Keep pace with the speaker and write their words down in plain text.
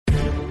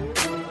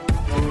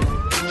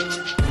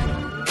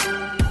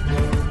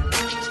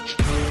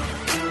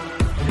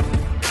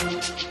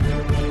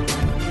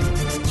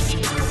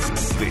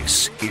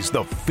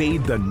the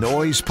Fade the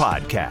Noise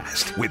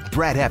podcast with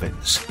Brad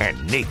Evans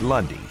and Nate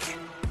Lundy.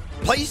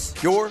 Place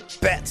your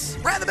bets.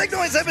 Brad the Big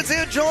Noise Evans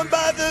here, joined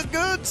by the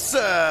good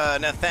sir,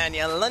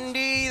 Nathaniel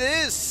Lundy.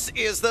 This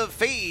is the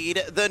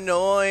Fade the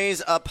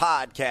Noise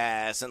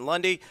podcast. And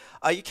Lundy,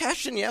 you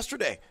cashed in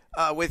yesterday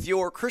with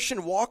your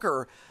Christian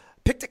Walker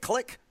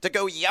pick-to-click to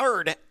go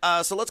yard.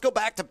 So let's go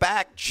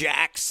back-to-back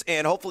jacks,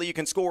 and hopefully you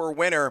can score a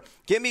winner.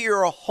 Give me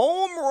your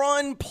home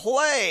run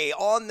play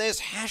on this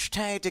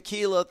hashtag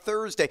Tequila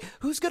Thursday.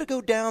 Who's going to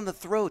go down the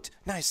throat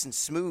nice and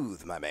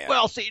smooth, my man?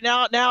 Well, see,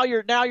 now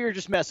you're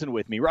just messing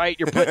with me, right?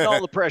 You're putting all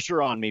the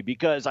pressure on me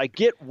because I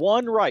get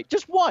one right.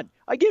 Just one.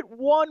 I get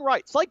one right.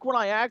 It's like when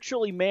I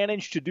actually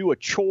manage to do a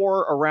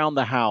chore around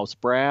the house,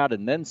 Brad,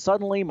 and then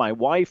suddenly my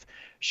wife,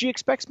 she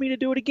expects me to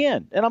do it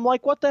again. And I'm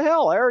like, what the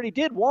hell? I already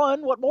did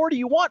one. What more do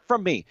you want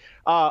from me?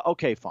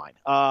 Okay, fine.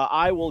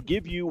 I will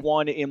give you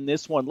one in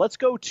this one. Let's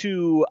go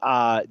to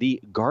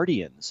the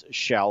Guardians,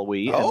 shall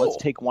we? And let's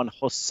take one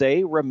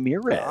Jose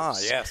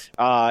Ramirez. Yes.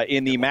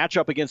 In the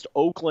matchup against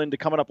Oakland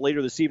coming up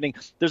later this evening.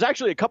 There's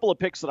actually a couple of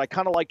picks that I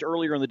kind of liked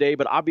earlier in the day,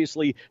 but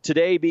obviously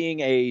today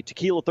being a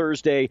Tequila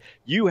Thursday,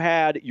 you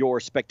had your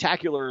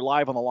spectacular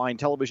Live on the Line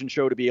television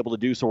show to be able to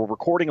do, so we're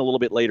recording a little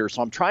bit later.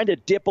 So I'm trying to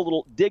dig a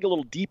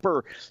little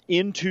deeper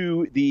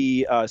into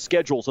the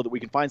schedule so that we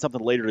can find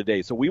something later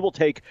today. So we will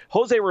take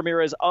Jose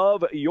Ramirez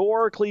of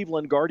your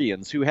Cleveland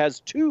Guardians, who has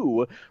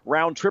 2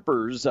 round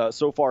trippers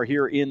so far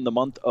here in the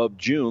month of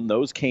June.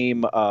 Those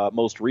came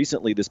most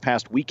recently this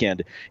past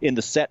weekend in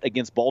the set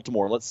against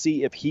Baltimore. Let's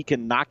see if he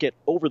can knock it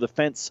over the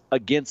fence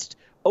against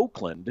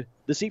Oakland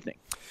this evening.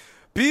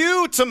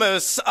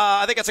 Beautimus.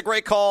 I think that's a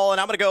great call,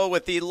 and I'm going to go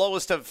with the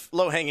lowest of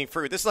low-hanging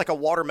fruit. This is like a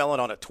watermelon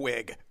on a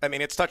twig. I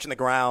mean, it's touching the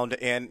ground,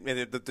 and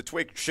the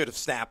twig should have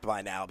snapped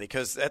by now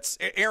because that's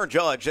Aaron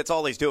Judge. That's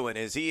all he's doing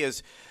is he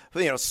is,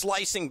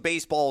 slicing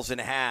baseballs in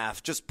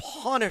half, just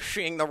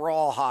punishing the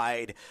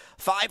rawhide.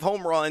 5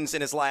 home runs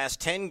in his last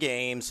 10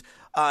 games.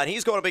 And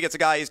he's going up against a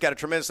guy he's got a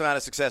tremendous amount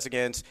of success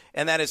against,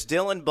 and that is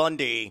Dylan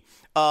Bundy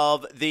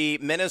of the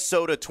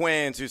Minnesota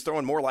Twins, who's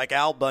throwing more like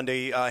Al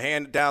Bundy,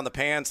 hand down the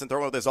pants and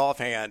throwing with his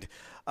offhand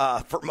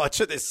for much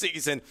of this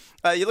season.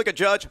 You look at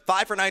Judge,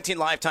 5 for 19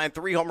 lifetime,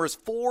 3 homers,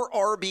 4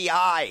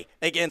 RBI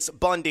against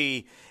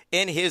Bundy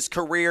in his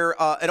career.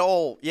 And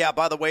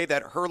by the way,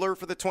 that hurler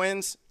for the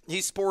Twins,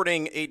 he's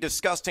sporting a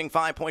disgusting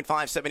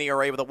 5.57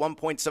 ERA with a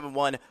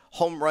 1.71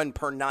 home run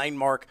per 9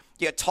 mark.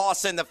 You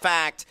toss in the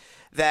fact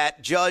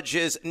that Judge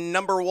is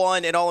number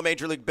 1 in all of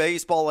Major League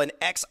Baseball in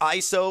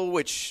X-ISO,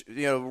 which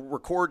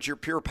records your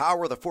pure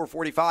power, the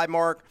 445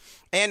 mark,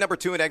 and number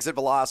 2 in exit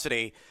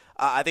velocity.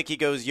 I think he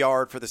goes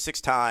yard for the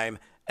 6th time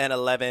in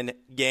 11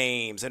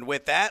 games. And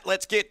with that,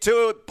 let's get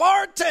to it.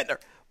 Bartender,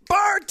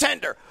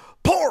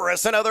 pour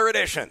us another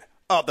edition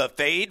of the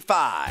Fade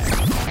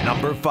 5.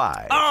 Number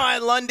 5. All right,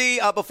 Lundy,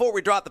 before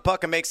we drop the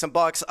puck and make some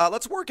bucks,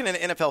 let's work in an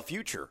NFL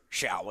future,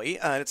 shall we?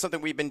 It's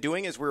something we've been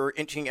doing as we're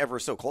inching ever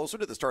so closer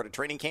to the start of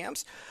training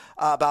camps,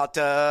 about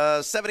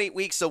 7-8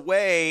 weeks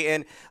away.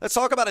 And let's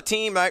talk about a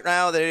team right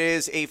now that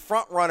is a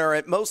front runner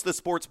at most of the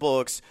sports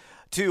books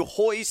to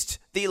hoist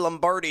the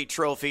Lombardi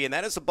Trophy, and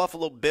that is the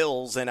Buffalo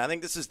Bills. And I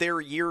think this is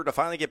their year to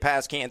finally get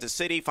past Kansas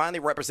City, finally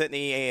represent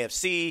the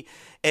AFC,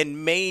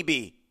 and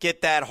maybe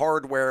get that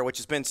hardware, which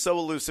has been so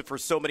elusive for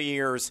so many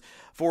years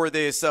for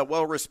this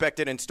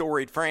well-respected and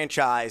storied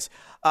franchise.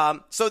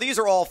 So these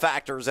are all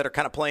factors that are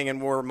kind of playing in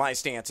where my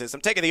stance is.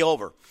 I'm taking the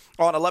over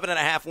on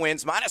 11.5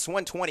 wins, minus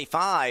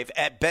 125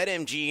 at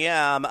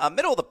BetMGM.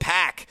 Middle of the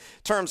pack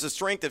in terms of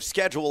strength of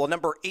schedule, a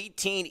number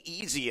 18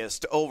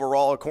 easiest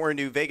overall according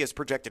to Vegas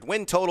projected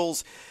win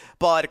totals.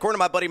 But according to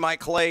my buddy Mike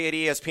Clay at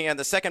ESPN,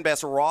 the second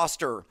best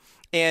roster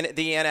in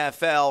the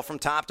NFL from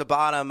top to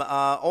bottom,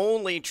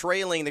 only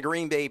trailing the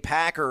Green Bay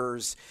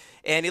Packers.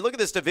 And you look at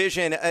this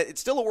division, it's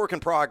still a work in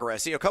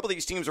progress. A couple of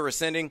these teams are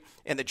ascending,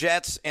 and the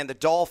Jets and the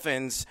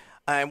Dolphins,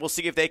 and we'll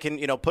see if they can,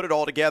 put it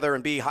all together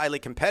and be highly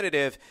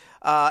competitive.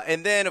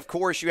 And then, of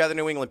course, you have the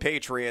New England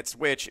Patriots,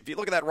 which, if you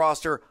look at that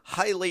roster,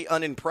 highly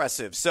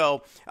unimpressive.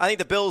 So I think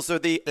the Bills are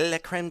the la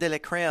creme de la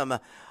creme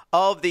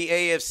of the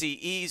AFC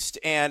East,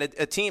 and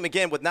a team,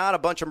 again, with not a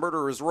bunch of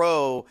Murderers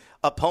Row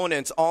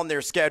opponents on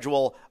their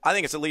schedule. I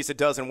think it's at least a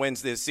dozen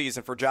wins this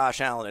season for Josh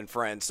Allen and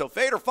friends. So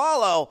fade or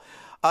follow.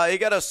 You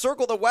got to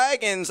circle the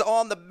wagons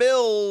on the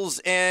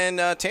Bills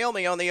and tail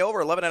me on the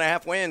over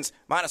 11.5 wins,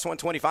 minus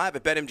 125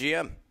 at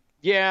BetMGM.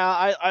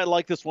 Yeah, I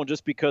like this one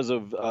just because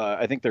of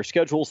I think their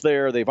schedule's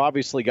there. They've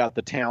obviously got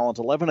the talent.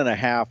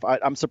 11.5.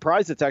 I'm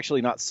surprised it's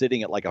actually not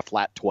sitting at like a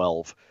flat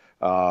 12.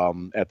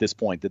 At this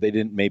point, that they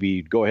didn't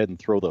maybe go ahead and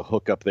throw the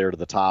hook up there to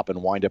the top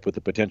and wind up with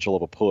the potential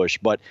of a push.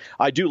 But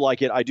I do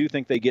like it. I do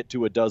think they get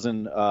to a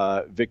dozen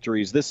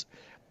victories.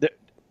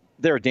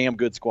 They're a damn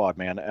good squad,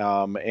 man.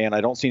 And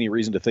I don't see any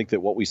reason to think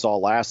that what we saw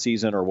last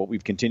season or what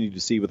we've continued to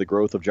see with the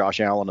growth of Josh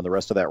Allen and the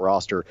rest of that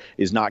roster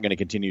is not going to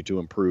continue to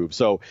improve.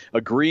 So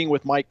agreeing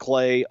with Mike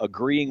Clay,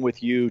 agreeing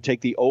with you,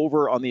 take the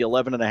over on the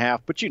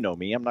 11.5. But you know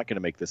me, I'm not going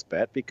to make this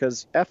bet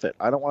because F it.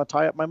 I don't want to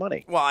tie up my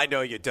money. Well, I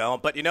know you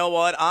don't, but you know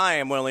what? I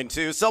am willing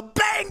to. So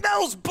bang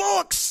those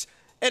books!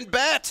 and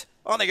bet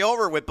on the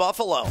over with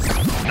Buffalo.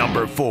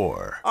 Number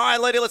 4. All right,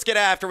 lady, let's get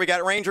after. We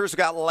got Rangers, we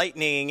got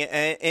Lightning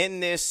in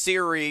this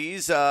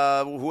series.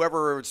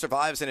 Whoever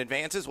survives and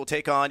advances will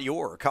take on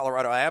your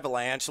Colorado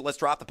Avalanche. So let's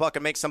drop the puck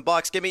and make some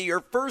bucks. Give me your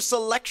first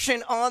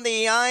selection on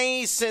the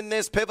ice in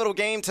this pivotal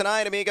game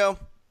tonight, amigo.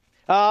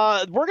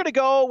 We're going to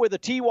go with a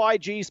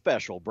TYG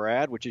special,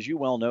 Brad, which, as you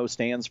well know,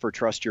 stands for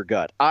Trust Your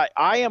Gut. I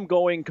am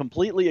going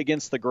completely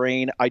against the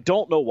grain. I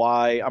don't know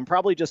why. I'm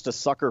probably just a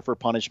sucker for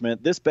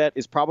punishment. This bet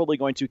is probably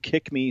going to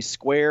kick me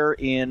square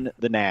in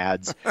the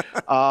nads.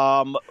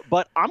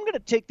 But I'm going to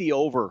take the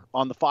over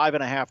on the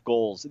 5.5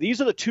 goals.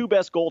 These are the two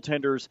best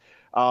goaltenders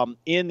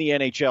in the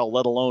NHL,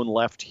 let alone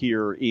left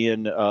here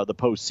in the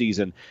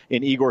postseason,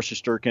 in Igor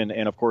Shesterkin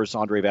and, of course,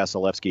 Andrei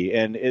Vasilevsky.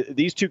 And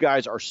these two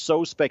guys are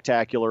so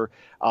spectacular.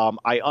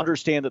 I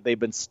understand that they've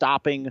been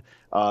stopping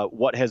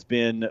what has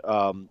been,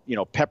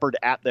 peppered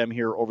at them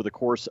here over the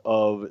course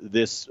of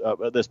this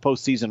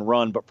postseason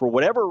run. But for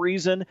whatever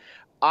reason,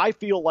 I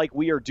feel like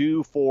we are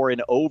due for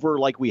an over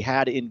like we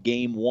had in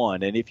Game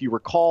 1. And if you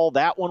recall,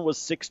 that one was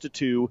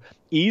 6-2,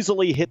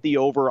 easily hit the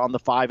over on the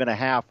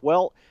 5.5.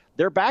 Well,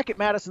 they're back at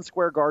Madison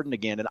Square Garden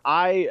again, and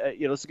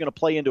this is going to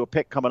play into a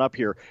pick coming up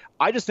here.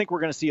 I just think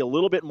we're going to see a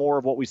little bit more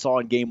of what we saw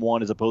in Game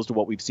 1 as opposed to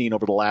what we've seen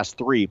over the last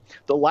 3.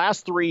 The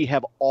last 3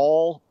 have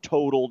all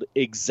totaled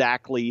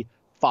exactly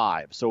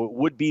 5, so it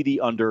would be the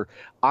under.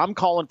 I'm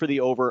calling for the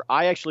over.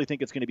 I actually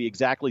think it's going to be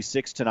exactly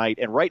 6 tonight,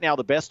 and right now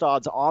the best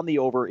odds on the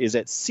over is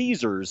at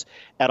Caesars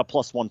at a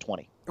plus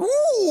 120.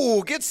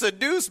 Ooh, get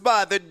seduced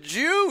by the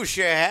juice.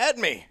 You had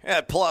me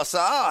at plus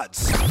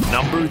odds.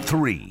 Number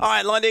 3. All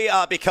right, Lundy,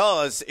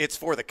 because it's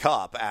for the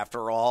cup,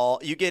 after all,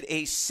 you get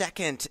a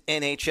second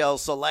NHL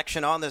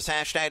selection on this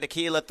hashtag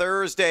Tequila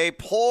Thursday.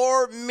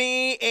 Pour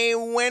me a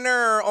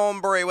winner,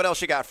 hombre. What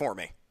else you got for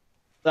me?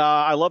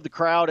 I love the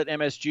crowd at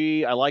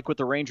MSG. I like what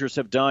the Rangers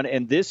have done.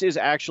 And this is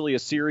actually a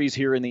series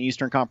here in the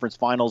Eastern Conference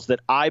Finals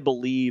that I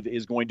believe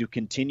is going to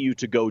continue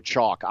to go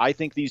chalk. I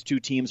think these two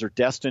teams are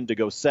destined to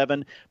go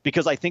 7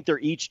 because I think they're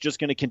each just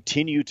going to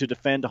continue to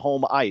defend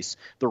home ice.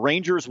 The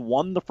Rangers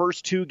won the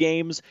first 2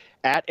 games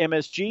at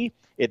MSG.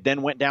 It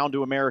then went down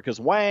to America's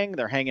Wang.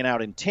 They're hanging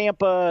out in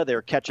Tampa.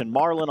 They're catching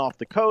marlin off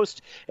the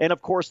coast. And,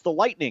 of course, the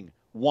Lightning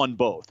won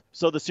both.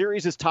 So the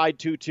series is tied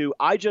 2-2.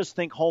 I just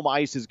think home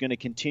ice is going to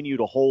continue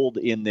to hold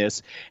in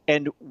this.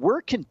 And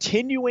we're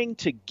continuing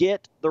to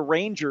get the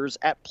Rangers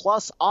at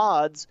plus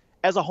odds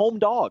as a home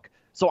dog.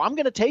 So I'm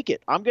going to take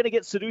it. I'm going to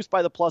get seduced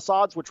by the plus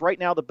odds, which right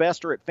now the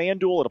best are at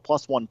FanDuel at a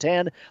plus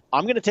 110.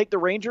 I'm going to take the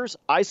Rangers.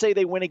 I say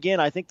they win again.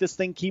 I think this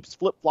thing keeps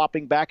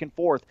flip-flopping back and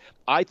forth.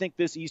 I think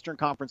this Eastern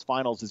Conference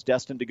Finals is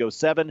destined to go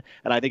 7,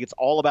 and I think it's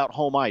all about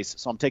home ice.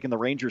 So I'm taking the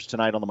Rangers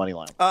tonight on the money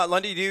line.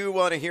 Lundy, do you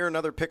want to hear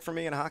another pick from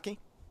me in hockey?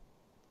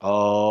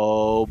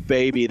 Oh,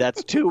 baby,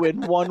 that's 2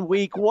 in 1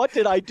 week. What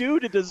did I do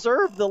to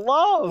deserve the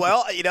love?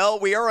 Well,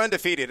 we are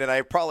undefeated, and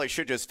I probably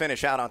should just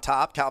finish out on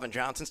top, Calvin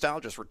Johnson style,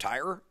 just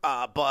retire.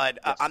 But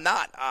yes. I'm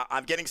not.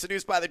 I'm getting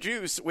seduced by the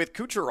juice with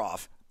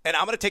Kucherov, and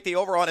I'm going to take the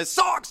over on his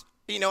socks.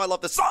 I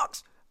love the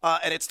socks.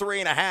 And it's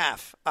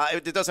 3.5.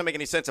 It doesn't make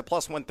any sense at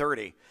plus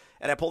 130.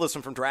 And I pulled this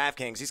one from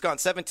DraftKings. He's gone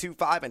 7-2,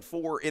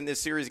 5-4 in this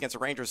series against the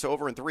Rangers, so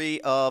over in 3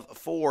 of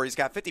 4. He's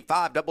got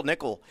 55 double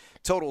nickel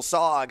total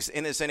SOGs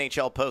in this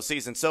NHL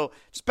postseason. So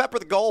just pepper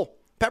the goal,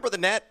 pepper the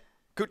net,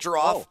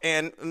 Kucherov,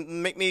 and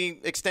make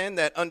me extend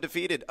that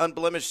undefeated,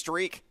 unblemished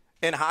streak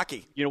in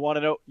hockey. You want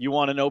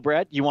to know,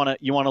 Brad? You want a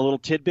little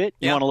tidbit?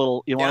 You want a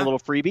little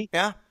freebie?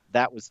 Yeah.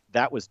 That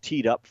was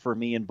teed up for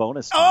me in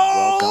bonus time.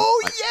 Oh,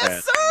 well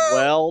yes, sir.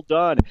 Well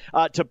done.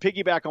 To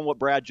piggyback on what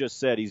Brad just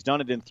said, he's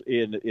done it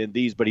in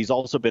these, but he's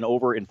also been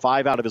over in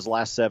 5 out of his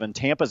last 7.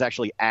 Tampa's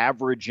actually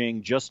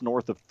averaging just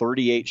north of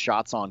 38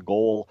 shots on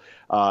goal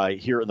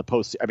here in the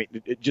post. I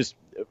mean, just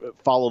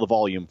follow the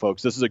volume,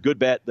 folks. This is a good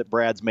bet that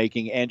Brad's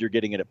making, and you're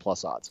getting it at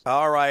plus odds.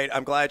 All right.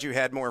 I'm glad you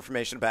had more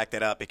information to back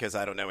that up because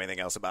I don't know anything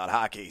else about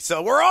hockey.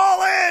 So we're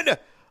all in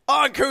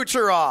on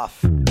Kucherov.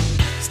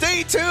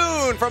 Stay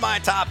tuned for my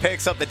top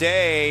picks of the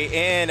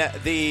day in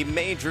the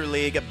Major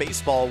League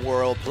Baseball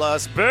world,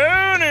 plus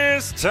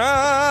bonus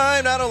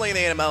time, not only in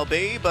the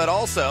MLB, but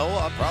also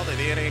probably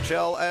the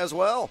NHL as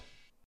well.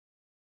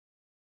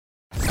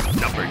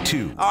 Number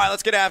 2. All right,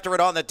 let's get after it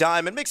on the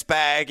diamond. Mixed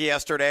bag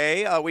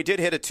yesterday. We did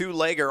hit a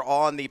 2-legger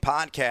on the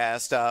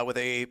podcast with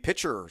a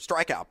pitcher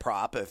strikeout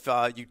prop. If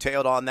you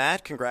tailed on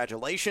that,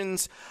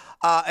 congratulations.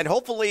 And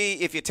hopefully,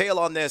 if you tail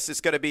on this,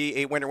 it's going to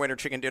be a winner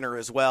chicken dinner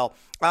as well.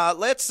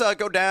 Let's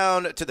go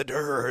down to the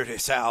dirty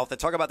south and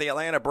talk about the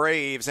Atlanta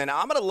Braves. And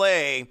I'm going to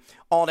lay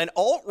on an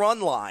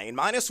alt-run line,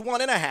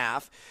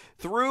 -1.5,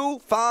 through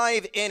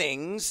 5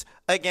 innings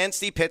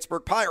against the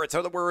Pittsburgh Pirates. In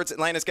other words,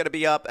 Atlanta's going to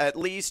be up at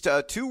least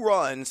 2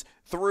 runs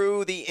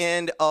through the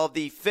end of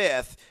the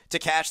 5th to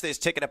cash this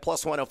ticket at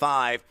plus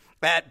 105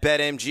 at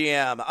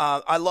BetMGM.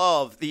 I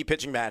love the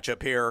pitching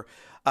matchup here.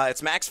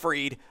 It's Max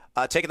Fried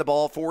taking the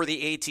ball for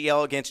the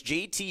ATL against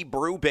JT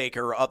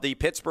Brubaker of the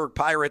Pittsburgh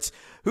Pirates,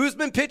 who's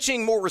been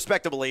pitching more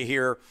respectably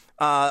here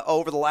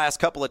over the last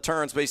couple of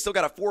turns, but he's still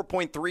got a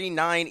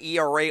 4.39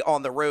 ERA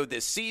on the road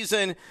this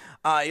season.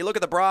 You look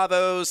at the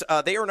Bravos,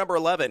 they are number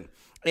 11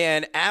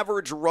 in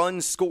average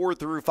runs scored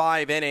through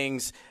 5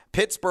 innings.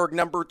 Pittsburgh,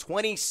 number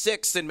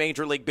 26 in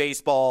Major League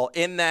Baseball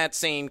in that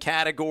same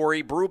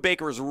category.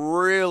 Brubaker's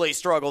really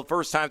struggled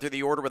first time through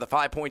the order with a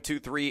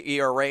 5.23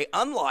 ERA,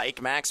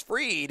 unlike Max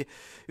Fried,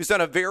 who's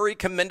done a very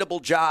commendable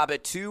job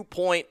at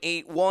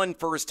 2.81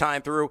 first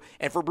time through.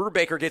 And for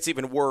Brubaker, gets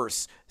even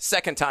worse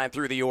second time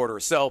through the order.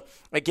 So,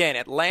 again,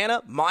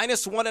 Atlanta,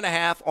 minus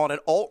 1.5 on an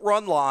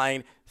alt-run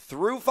line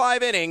through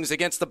 5 innings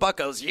against the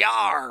Buccos.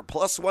 Yar,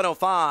 plus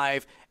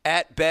 105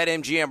 at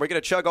BetMGM. We're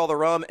going to chug all the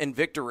rum and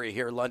victory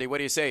here, Lundy. What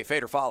do you say?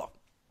 Fade or follow?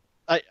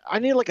 I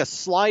need like a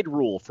slide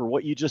rule for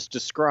what you just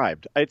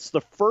described. It's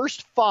the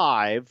first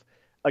 5,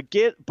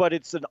 again, but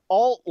it's an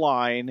alt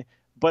line,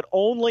 but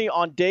only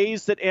on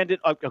days that ended.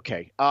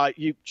 Okay,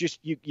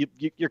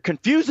 you're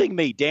confusing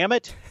me. Damn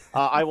it!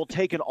 I will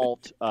take an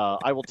alt.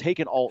 I will take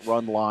an alt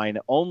run line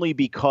only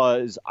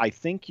because I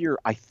think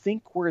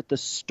we're at the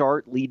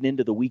start leading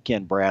into the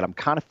weekend, Brad. I'm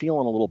kind of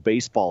feeling a little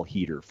baseball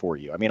heater for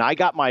you. I mean, I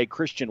got my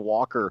Christian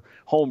Walker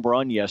home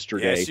run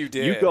yesterday. Yes, you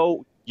did.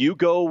 You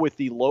go with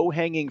the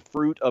low-hanging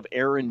fruit of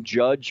Aaron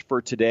Judge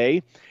for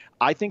today.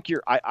 I think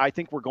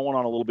we're going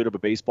on a little bit of a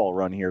baseball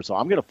run here, so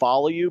I'm going to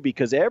follow you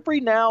because every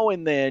now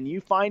and then you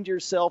find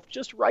yourself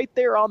just right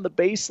there on the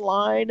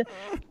baseline,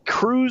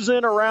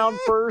 cruising around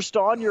first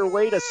on your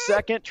way to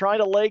second, trying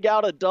to leg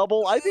out a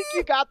double. I think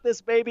you got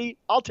this, baby.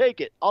 I'll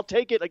take it. I'll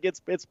take it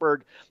against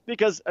Pittsburgh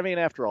because, I mean,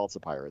 after all, it's the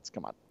Pirates.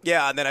 Come on.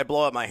 Yeah, and then I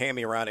blow up my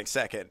hammy rounding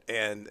second,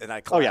 and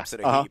I collapse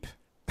in a heap.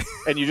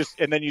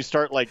 And then you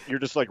start you're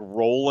just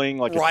rolling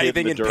like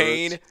writhing in in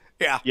pain.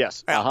 Yeah.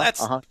 Yes. That's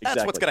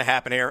exactly. what's going to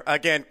happen here.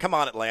 Again, come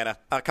on, Atlanta.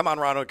 Come on,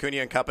 Ronald Acuna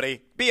and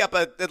company. Be up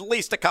at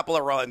least a couple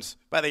of runs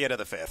by the end of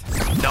the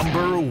 5th.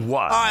 Number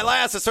 1. All right,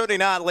 last but certainly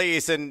not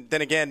least, and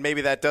then again,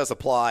 maybe that does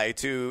apply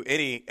to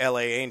any LA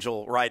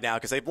Angel right now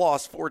because they've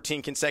lost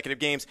 14 consecutive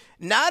games,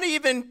 not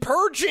even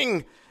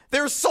purging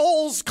their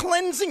souls,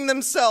 cleansing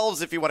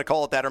themselves, if you want to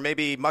call it that, or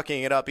maybe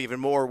mucking it up even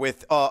more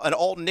with an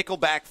old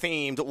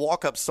Nickelback-themed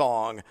walk-up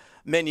song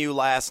menu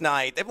last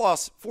night. They've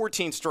lost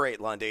 14 straight,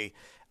 Lundy,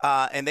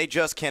 and they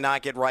just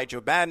cannot get right.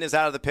 Joe Madden is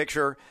out of the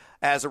picture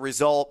as a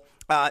result.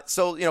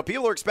 So,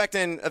 people are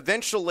expecting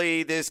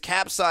eventually this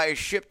capsized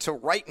ship to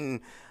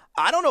righten.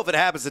 I don't know if it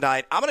happens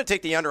tonight. I'm going to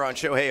take the under on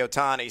Shohei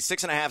Ohtani,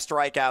 6.5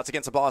 strikeouts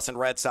against the Boston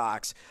Red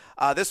Sox.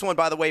 This one,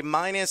 by the way,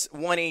 minus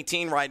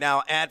 118 right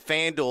now at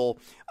FanDuel.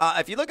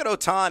 If you look at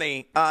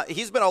Ohtani,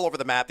 he's been all over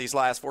the map these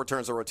last 4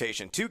 turns of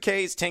rotation.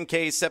 2Ks,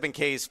 10Ks,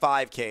 7Ks,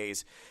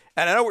 5Ks.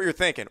 And I know what you're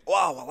thinking.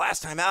 Wow, well,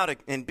 last time out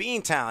in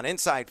Beantown,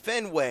 inside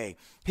Fenway,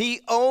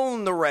 he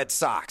owned the Red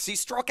Sox. He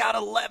struck out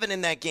 11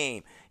 in that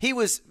game. He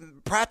was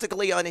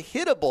practically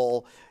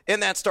unhittable in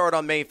that start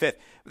on May 5th.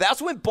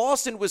 That's when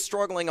Boston was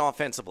struggling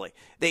offensively.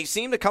 They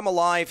seem to come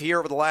alive here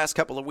over the last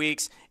couple of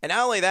weeks. And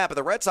not only that, but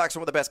the Red Sox are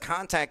one of the best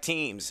contact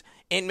teams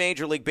in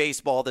Major League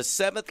Baseball, the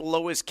 7th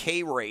lowest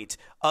K rate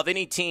of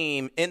any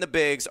team in the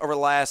bigs over the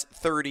last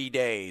 30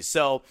 days.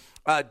 So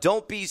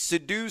don't be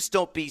seduced,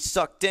 don't be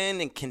sucked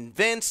in and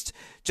convinced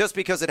just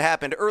because it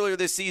happened earlier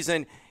this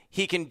season.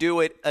 He can do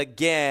it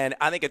again.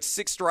 I think it's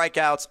 6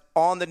 strikeouts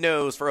on the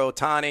nose for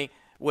Ohtani,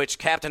 which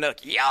Captain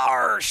Hook,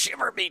 yar,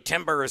 shiver me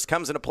timbers,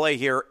 comes into play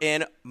here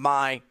in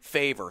my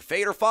favor.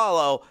 Fade or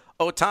follow,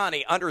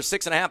 Ohtani under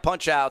 6.5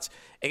 punch-outs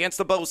against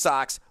the Bo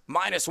Sox,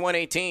 minus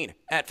 118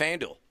 at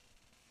FanDuel.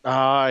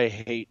 I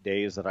hate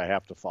days that I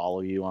have to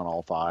follow you on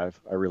all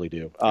 5. I really do.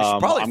 You should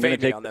probably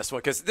fade me on this one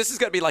because this is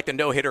going to be like the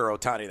no-hitter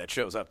Ohtani that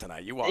shows up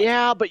tonight. You want?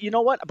 Yeah, but you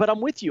know what? But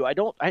I'm with you.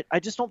 I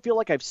just don't feel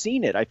like I've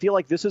seen it. I feel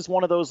like this is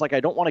one of those,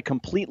 I don't want to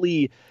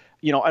completely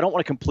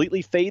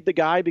fade the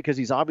guy because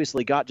he's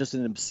obviously got just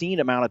an obscene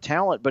amount of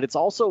talent, but it's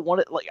also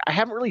I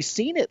haven't really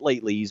seen it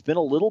lately. He's been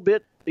a little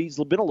bit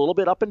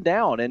up and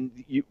down, and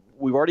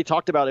we've already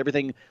talked about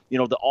everything,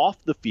 the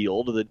off the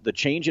field, the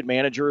change at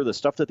manager, the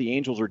stuff that the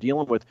Angels are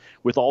dealing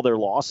with all their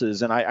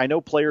losses. And I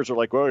know players are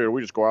like, well, yeah,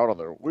 we just go out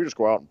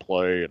and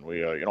play, and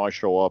we, I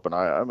show up, and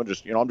I'm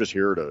just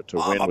here to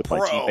win with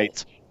my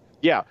teammates.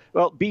 Yeah,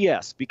 well,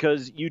 BS,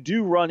 because you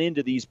do run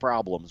into these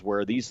problems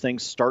where these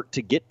things start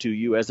to get to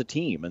you as a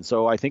team. And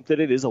so I think that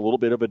it is a little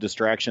bit of a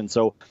distraction.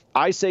 So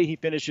I say he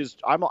finishes,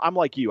 I'm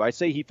like you, I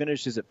say he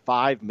finishes at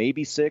 5,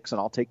 maybe 6, and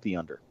I'll take the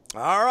under.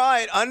 All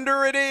right,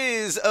 under it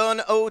is on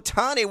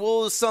Ohtani.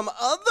 Will some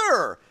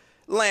other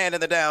land in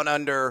the down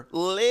under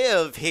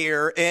live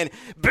here in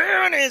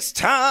bonus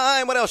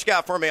time? What else you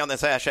got for me on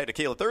this Hashtag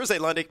Tequila Thursday,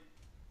 Lundy?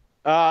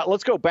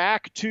 Let's go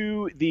back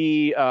to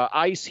the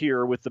ice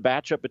here with the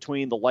matchup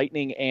between the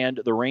Lightning and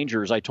the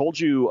Rangers. I told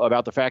you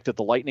about the fact that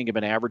the Lightning have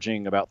been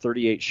averaging about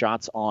 38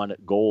 shots on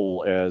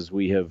goal as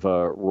we have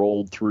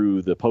rolled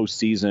through the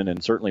postseason,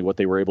 and certainly what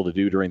they were able to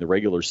do during the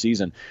regular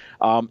season.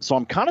 So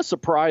I'm kind of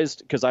surprised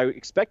because I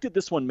expected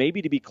this one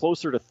maybe to be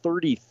closer to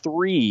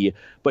 33,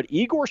 but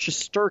Igor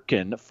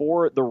Shesterkin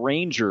for the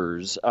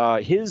Rangers,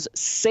 his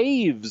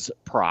saves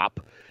prop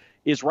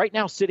is right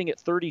now sitting at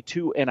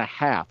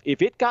 32.5.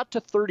 If it got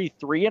to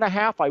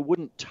 33.5, I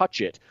wouldn't touch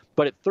it.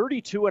 But at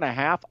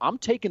 32.5, I'm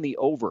taking the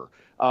over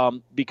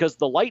because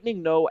the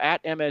Lightning know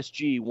at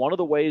MSG one of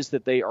the ways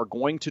that they are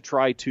going to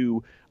try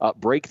to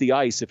break the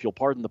ice, if you'll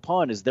pardon the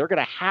pun, is they're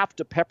going to have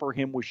to pepper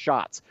him with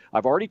shots.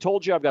 I've already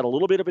told you I've got a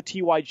little bit of a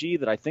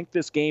TYG that I think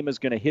this game is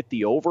going to hit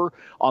the over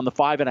on the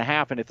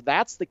 5.5. And if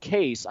that's the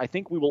case, I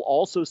think we will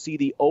also see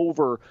the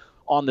over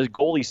on the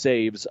goalie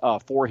saves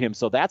for him.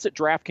 So that's at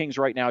DraftKings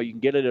right now. You can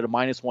get it at a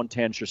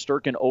 -110.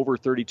 Shesterkin over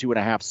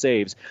 32.5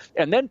 saves.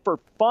 And then for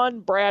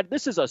fun, Brad,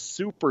 this is a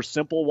super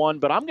simple one,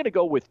 but I'm going to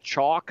go with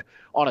chalk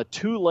on a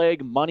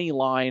 2-leg money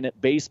line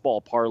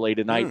baseball parlay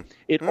tonight.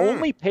 It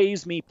only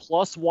pays me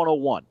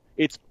 +101.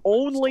 It's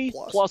only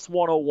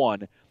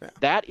 +101. Yeah.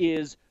 That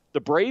is the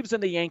Braves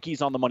and the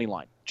Yankees on the money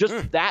line.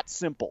 Just that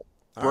simple.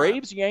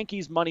 Braves,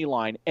 Yankees money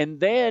line. And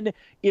then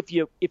if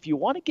you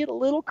want to get a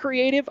little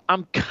creative,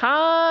 I'm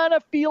kind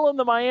of feeling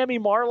the Miami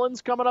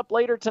Marlins coming up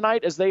later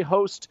tonight as they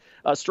host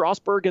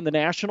Strasburg and the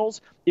Nationals.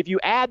 If you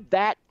add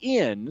that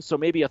in, so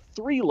maybe a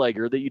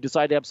 3-legger that you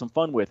decide to have some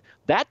fun with,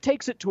 that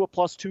takes it to a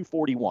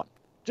 +241.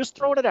 Just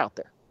throwing it out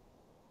there.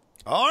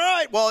 All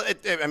right. Well,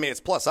 it's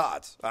plus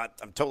odds.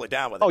 I'm totally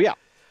down with it. Oh, yeah.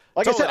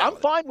 Like totally I said, I'm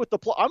fine with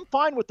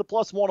the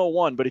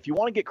 +101, but if you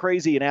want to get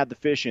crazy and add the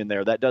fish in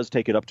there, that does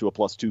take it up to a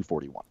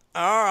 +241.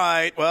 All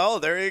right. Well,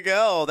 there you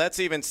go. That's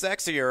even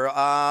sexier.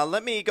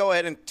 Let me go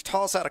ahead and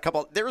toss out a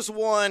couple. There's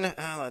one.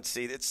 Let's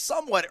see. It's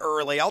somewhat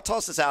early. I'll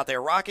toss this out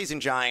there. Rockies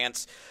and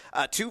Giants,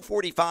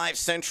 2:45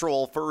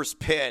 Central first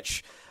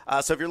pitch.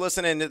 So if you're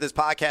listening to this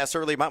podcast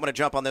early, you might want to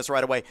jump on this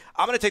right away.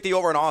 I'm going to take the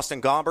over on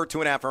Austin Gomber,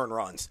 2.5 earned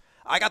runs.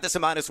 I got this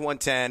at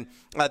 -110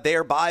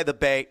 there by the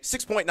Bay,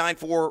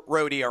 6.94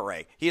 road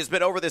ERA. He has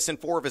been over this in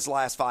 4 of his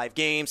last 5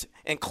 games,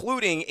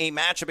 including a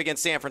matchup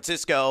against San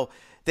Francisco.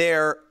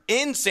 They're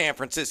in San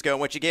Francisco,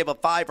 in which he gave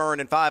up 5 earned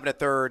and 5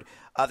 1/3.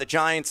 The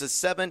Giants is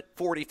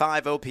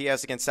 745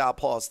 OPS against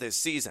Southpaws this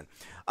season.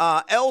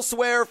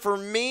 Elsewhere for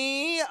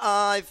me,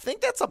 I think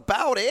that's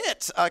about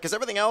it because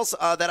everything else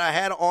that I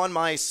had on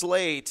my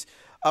slate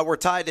were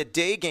tied to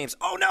day games.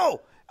 Oh,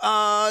 no.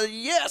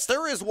 Yes,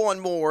 there is one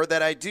more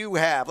that I do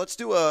have. Let's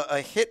do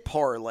a hit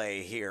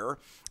parlay here.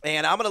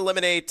 And I'm going to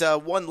eliminate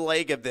one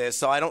leg of this,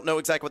 so I don't know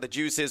exactly what the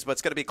juice is, but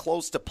it's going to be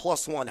close to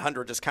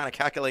 +100, just kind of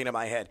calculating in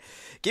my head.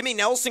 Give me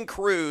Nelson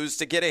Cruz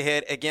to get a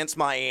hit against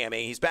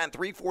Miami. He's batting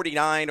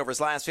 .349 over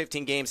his last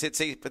 15 games, hit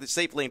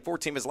safely in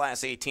 14 of his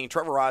last 18.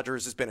 Trevor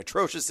Rogers has been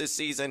atrocious this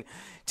season.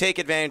 Take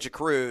advantage of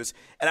Cruz.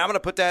 And I'm going to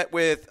put that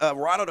with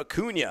Ronald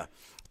Acuna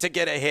to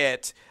get a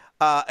hit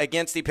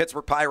against the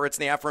Pittsburgh Pirates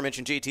and the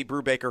aforementioned JT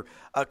Brubaker.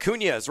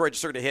 Acuna is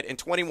registered to hit in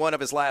 21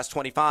 of his last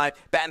 25,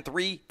 batting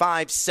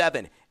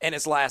 .357 in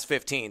his last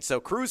 15. So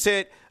Cruz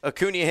hit,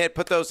 Acuna hit,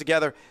 put those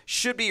together.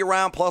 Should be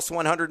around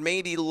 +100,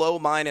 maybe low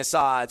minus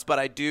odds, but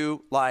I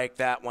do like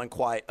that one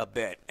quite a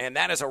bit. And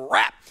that is a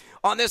wrap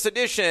on this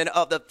edition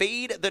of the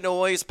Fade the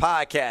Noise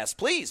podcast.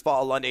 Please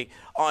follow Lundy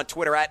on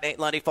Twitter at Nate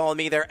Lundy. Follow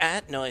me there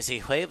at Noisy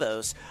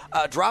Huevos.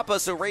 Drop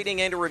us a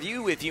rating and a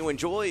review if you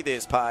enjoy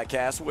this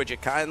podcast, would you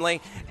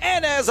kindly?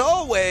 And as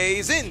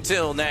always,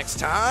 until next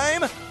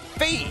time,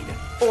 fade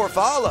or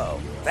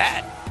follow.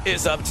 That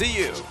is up to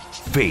you.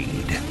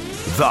 Fade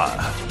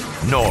the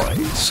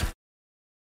Noise.